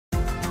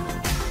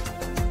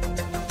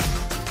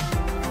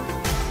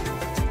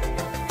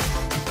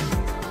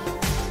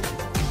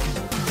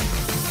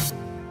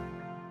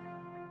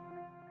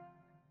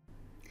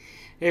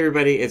Hey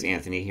everybody, it's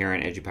Anthony here on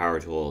EduPower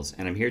Tools,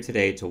 and I'm here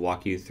today to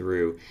walk you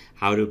through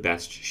how to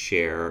best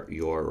share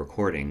your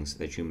recordings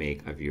that you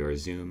make of your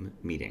Zoom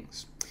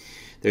meetings.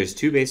 There's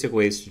two basic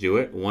ways to do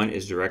it. One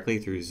is directly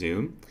through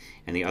Zoom,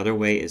 and the other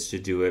way is to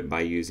do it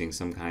by using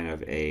some kind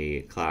of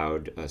a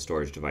cloud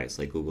storage device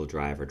like Google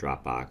Drive or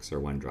Dropbox or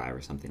OneDrive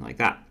or something like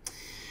that.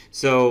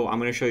 So I'm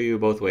going to show you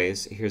both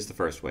ways. Here's the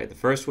first way. The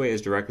first way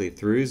is directly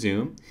through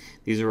Zoom.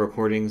 These are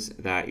recordings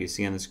that you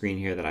see on the screen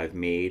here that I've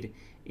made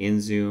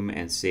in Zoom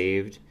and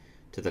saved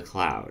to the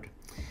cloud.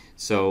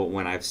 So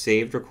when I've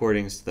saved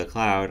recordings to the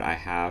cloud, I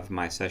have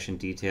my session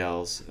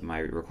details, my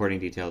recording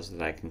details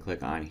that I can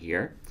click on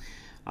here.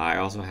 I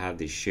also have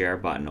the share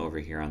button over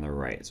here on the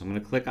right. So I'm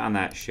going to click on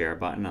that share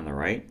button on the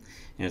right,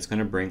 and it's going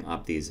to bring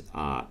up these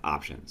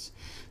options.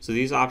 So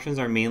these options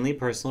are mainly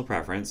personal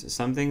preference.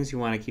 Some things you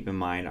want to keep in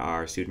mind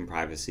are student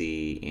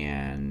privacy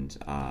and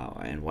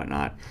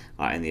whatnot,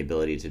 and the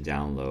ability to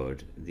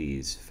download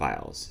these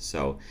files.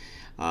 So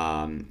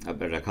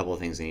but a couple of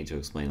things I need to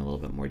explain in a little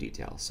bit more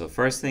detail. So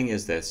first thing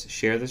is this: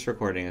 share this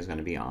recording is going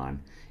to be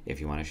on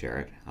if you want to share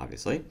it,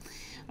 obviously.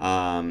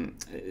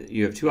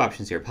 You have two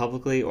options here: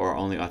 publicly or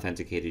only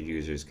authenticated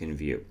users can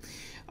view.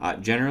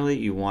 Generally,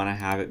 you want to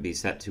have it be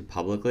set to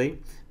publicly.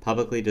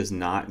 Publicly does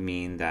not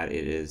mean that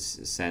it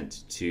is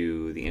sent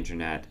to the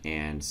internet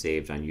and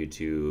saved on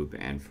YouTube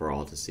and for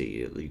all to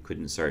see. You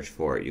couldn't search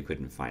for it, you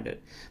couldn't find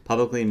it.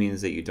 Publicly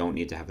means that you don't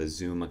need to have a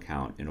Zoom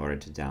account in order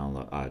to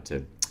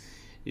download,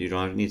 you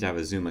don't need to have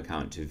a Zoom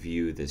account to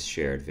view this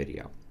shared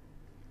video.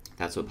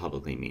 That's what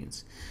publicly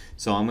means.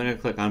 So I'm going to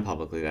click on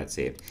publicly, that's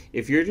saved.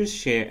 If you're just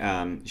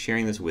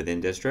sharing this within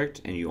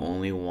district and you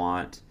only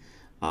want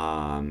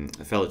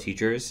fellow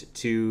teachers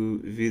to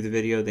view the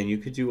video, then you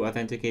could do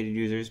authenticated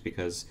users,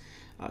 because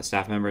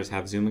staff members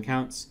have Zoom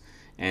accounts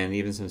and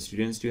even some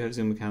students do have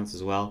Zoom accounts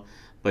as well.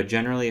 But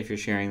generally, if you're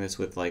sharing this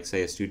with, like,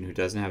 say, a student who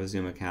doesn't have a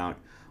Zoom account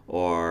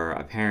or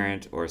a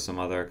parent or some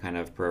other kind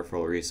of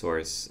peripheral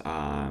resource,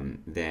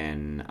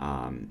 then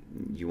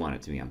you want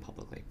it to be on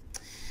publicly.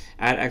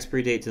 Add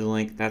expiry date to the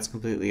link. That's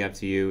completely up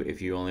to you.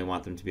 If you only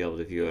want them to be able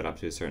to view it up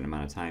to a certain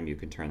amount of time, you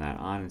can turn that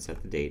on and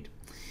set the date.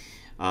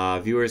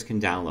 Viewers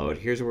can download.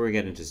 Here's where we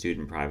get into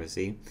student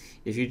privacy.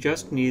 If you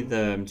just need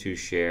them to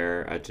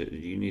share,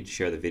 you need to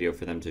share the video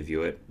for them to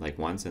view it like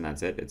once and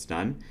that's it, it's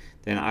done,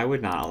 then I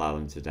would not allow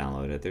them to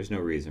download it. There's no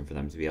reason for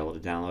them to be able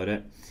to download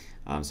it,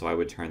 so I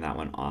would turn that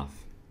one off.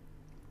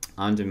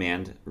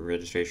 On-demand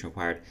registration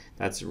required.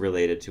 That's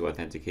related to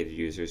authenticated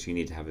users. You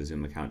need to have a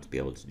Zoom account to be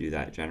able to do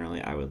that.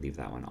 Generally, I would leave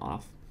that one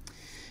off.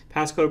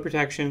 Passcode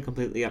protection,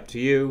 completely up to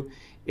you.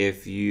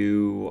 If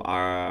you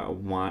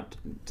want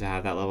to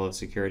have that level of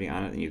security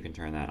on it, then you can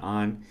turn that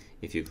on.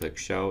 If you click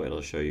show,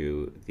 it'll show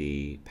you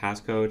the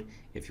passcode.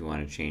 If you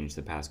want to change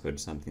the passcode to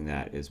something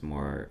that is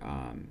more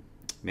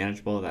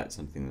manageable, that's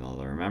something that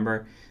they'll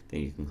remember,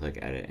 then you can click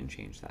edit and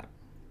change that.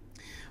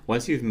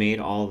 Once you've made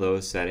all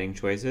those setting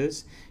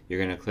choices,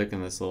 you're going to click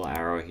on this little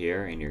arrow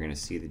here and you're going to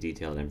see the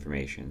detailed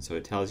information. So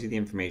it tells you the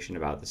information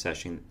about the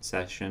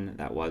session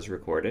that was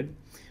recorded,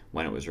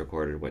 when it was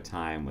recorded, what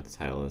time, what the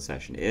title of the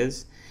session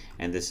is,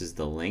 and this is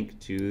the link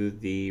to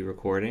the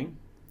recording,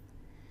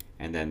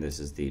 and then this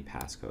is the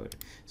passcode.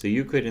 So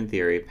you could, in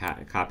theory,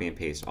 copy and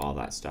paste all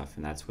that stuff,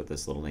 and that's what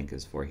this little link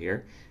is for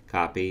here.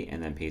 Copy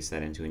and then paste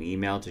that into an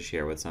email to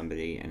share with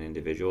somebody, an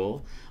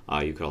individual.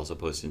 You could also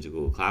post it into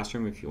Google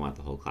Classroom if you want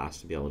the whole class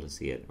to be able to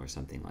see it, or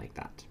something like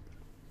that.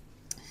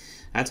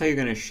 That's how you're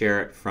going to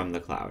share it from the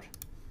cloud.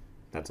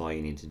 That's all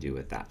you need to do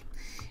with that.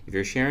 If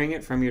you're sharing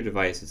it from your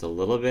device, it's a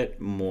little bit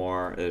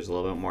more, there's a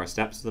little bit more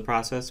steps to the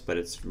process, but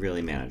it's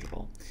really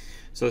manageable.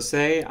 So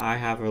say I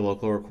have a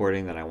local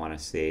recording that I want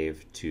to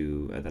save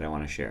to, that I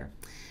want to share.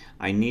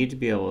 I need to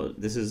be able,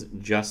 this is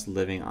just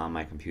living on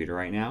my computer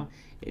right now.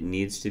 It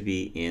needs to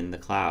be in the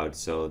cloud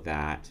so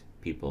that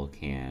people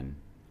can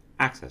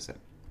access it.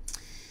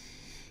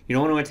 You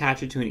don't want to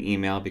attach it to an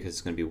email because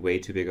it's going to be way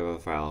too big of a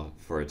file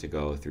for it to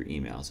go through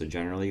email. So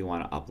generally you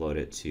want to upload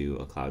it to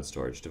a cloud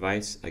storage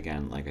device.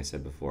 Again, like I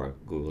said before,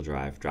 Google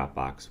Drive,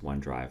 Dropbox,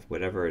 OneDrive,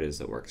 whatever it is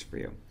that works for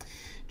you.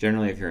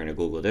 Generally, if you're in a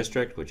Google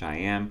district, which I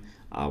am,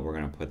 we're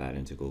going to put that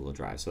into Google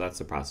Drive. So that's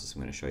the process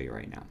I'm going to show you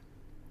right now.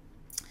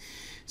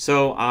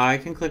 So I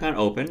can click on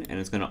open and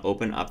it's going to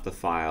open up the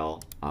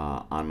file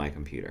on my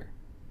computer.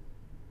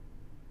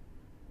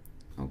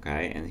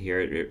 Okay, and here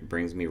it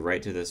brings me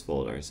right to this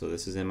folder. So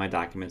this is in my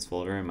Documents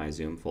folder, in my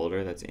Zoom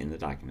folder, that's in the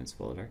Documents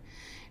folder.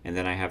 And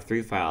then I have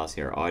three files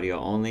here: audio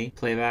only,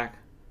 playback,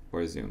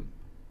 or Zoom.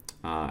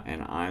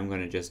 And I'm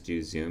going to just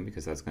do Zoom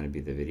because that's going to be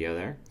the video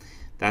there.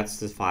 That's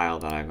the file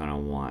that I'm going to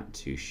want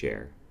to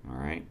share. All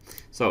right,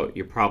 so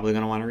you're probably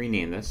going to want to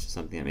rename this to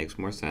something that makes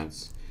more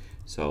sense.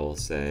 So we'll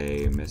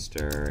say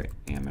Mr.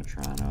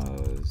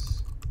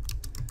 Amitrano's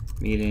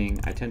meeting.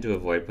 I tend to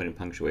avoid putting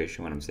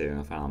punctuation when I'm saving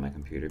a file on my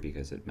computer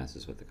because it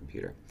messes with the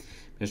computer.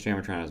 Mr.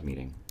 Amitrano's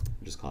meeting.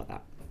 I'll just call it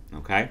that.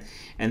 Okay?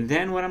 And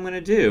then what I'm going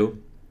to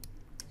do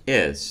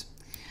is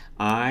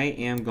I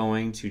am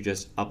going to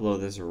just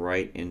upload this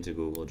right into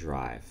Google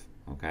Drive.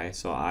 Okay?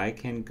 So I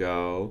can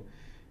go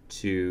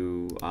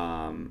to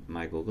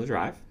my Google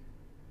Drive.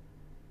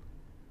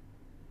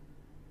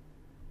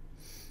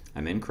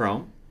 I'm in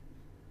Chrome.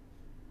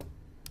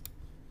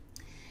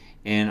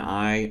 And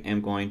I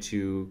am going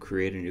to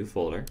create a new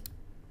folder.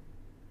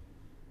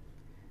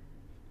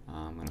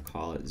 I'm going to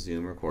call it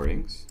Zoom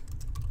Recordings.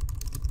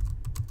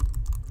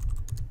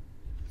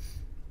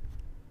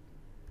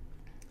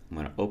 I'm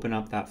going to open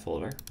up that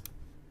folder.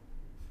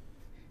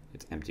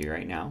 It's empty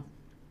right now.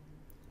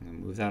 I'm going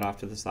to move that off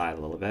to the side a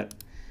little bit.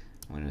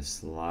 I'm going to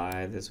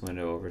slide this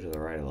window over to the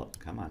right a little.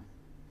 Come on,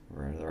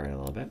 over to the right a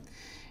little bit.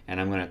 And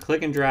I'm going to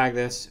click and drag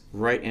this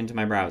right into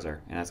my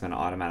browser, and that's going to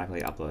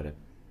automatically upload it.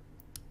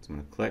 So I'm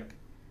going to click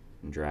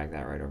and drag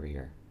that right over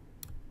here.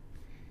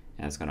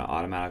 And it's going to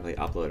automatically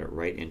upload it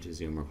right into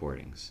Zoom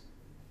Recordings.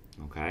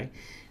 Okay,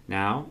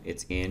 now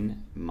it's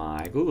in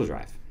my Google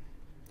Drive.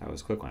 That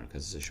was a quick one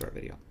because it's a short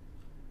video.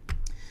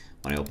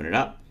 When I open it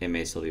up, it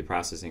may still be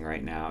processing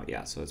right now.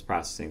 Yeah, so it's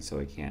processing, so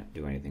we can't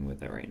do anything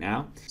with it right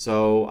now.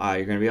 So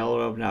you're going to be able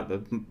to open it up. The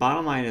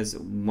bottom line is,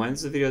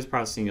 once the video is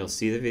processing, you'll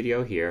see the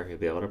video here. You'll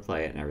be able to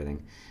play it and everything.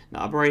 In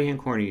the upper right-hand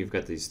corner, you've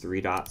got these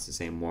three dots to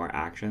say More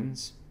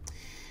Actions.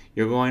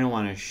 You're going to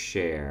want to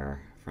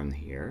share from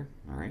here.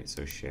 All right,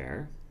 so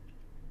share.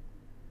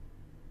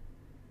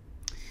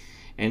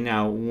 And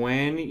now,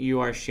 when you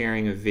are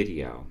sharing a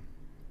video,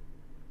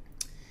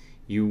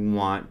 you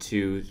want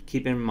to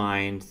keep in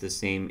mind the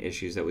same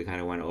issues that we kind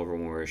of went over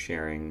when we were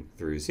sharing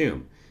through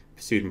Zoom.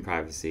 Student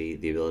privacy,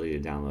 the ability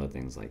to download,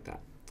 things like that.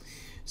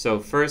 So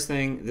first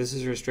thing, this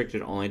is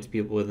restricted only to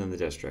people within the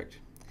district.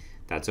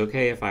 That's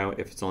okay if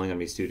it's only going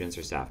to be students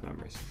or staff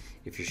members.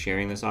 If you're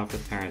sharing this off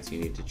with parents, you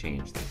need to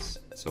change this.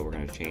 So we're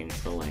going to change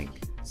the link.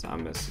 So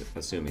I'm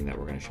assuming that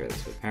we're going to share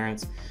this with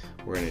parents.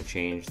 We're going to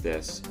change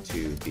this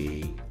to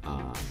be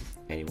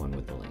anyone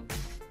with the link.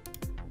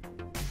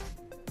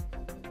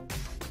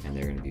 And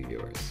they're going to be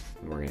viewers.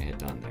 And we're going to hit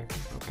done there.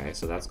 Okay,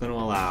 so that's going to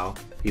allow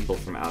people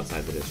from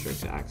outside the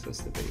district to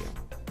access the video.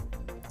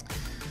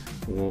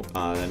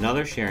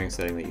 Another sharing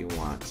setting that you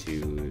want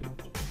to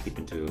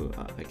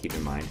keep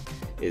in mind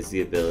is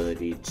the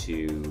ability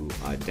to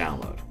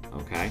download.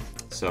 Okay,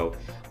 so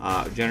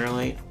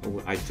generally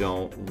I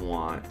don't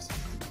want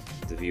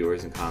the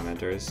viewers and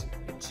commenters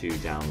to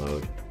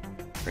download,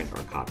 print,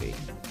 or copy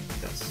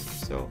this.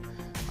 So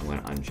I'm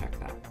going to uncheck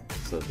that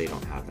so that they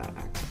don't have that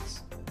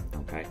access.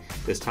 Okay,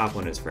 this top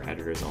one is for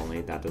editors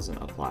only. That doesn't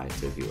apply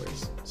to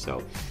viewers.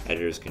 So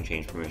editors can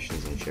change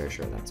permissions and share,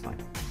 sure, that's fine.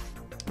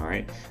 All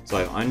right, so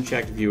I've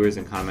unchecked viewers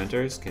and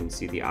commenters can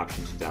see the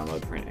option to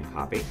download, print, and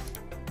copy.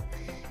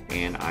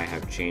 And I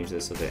have changed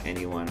this so that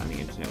anyone on the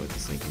internet with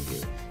this link can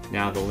view.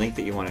 Now the link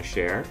that you want to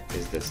share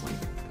is this link,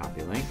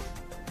 copy link.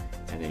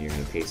 And then you're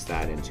going to paste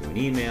that into an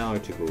email or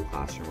to Google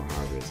Classroom or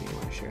however it is that you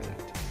want to share that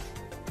to.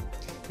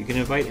 You can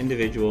invite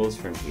individuals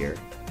from here,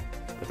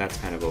 but that's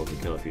kind of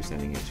overkill if you're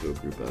sending it to a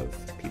group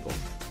of people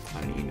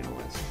on an email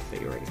list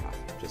that you already have.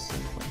 Just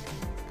send a link,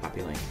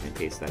 copy link, and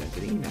paste that into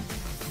the email.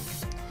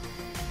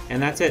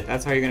 And that's it.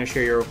 That's how you're going to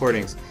share your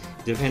recordings.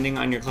 Depending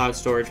on your cloud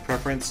storage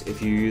preference,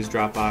 if you use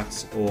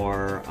Dropbox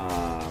or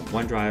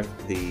OneDrive,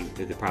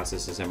 the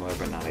process is similar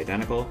but not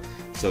identical.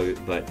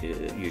 But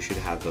you should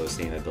have those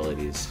same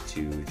abilities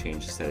to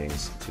change the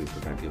settings to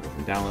prevent people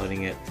from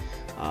downloading it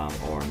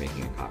or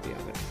making a copy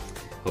of it.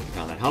 Hope you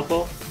found that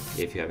helpful.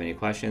 If you have any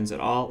questions at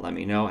all, let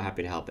me know.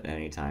 Happy to help at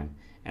any time.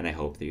 And I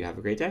hope that you have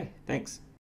a great day. Thanks.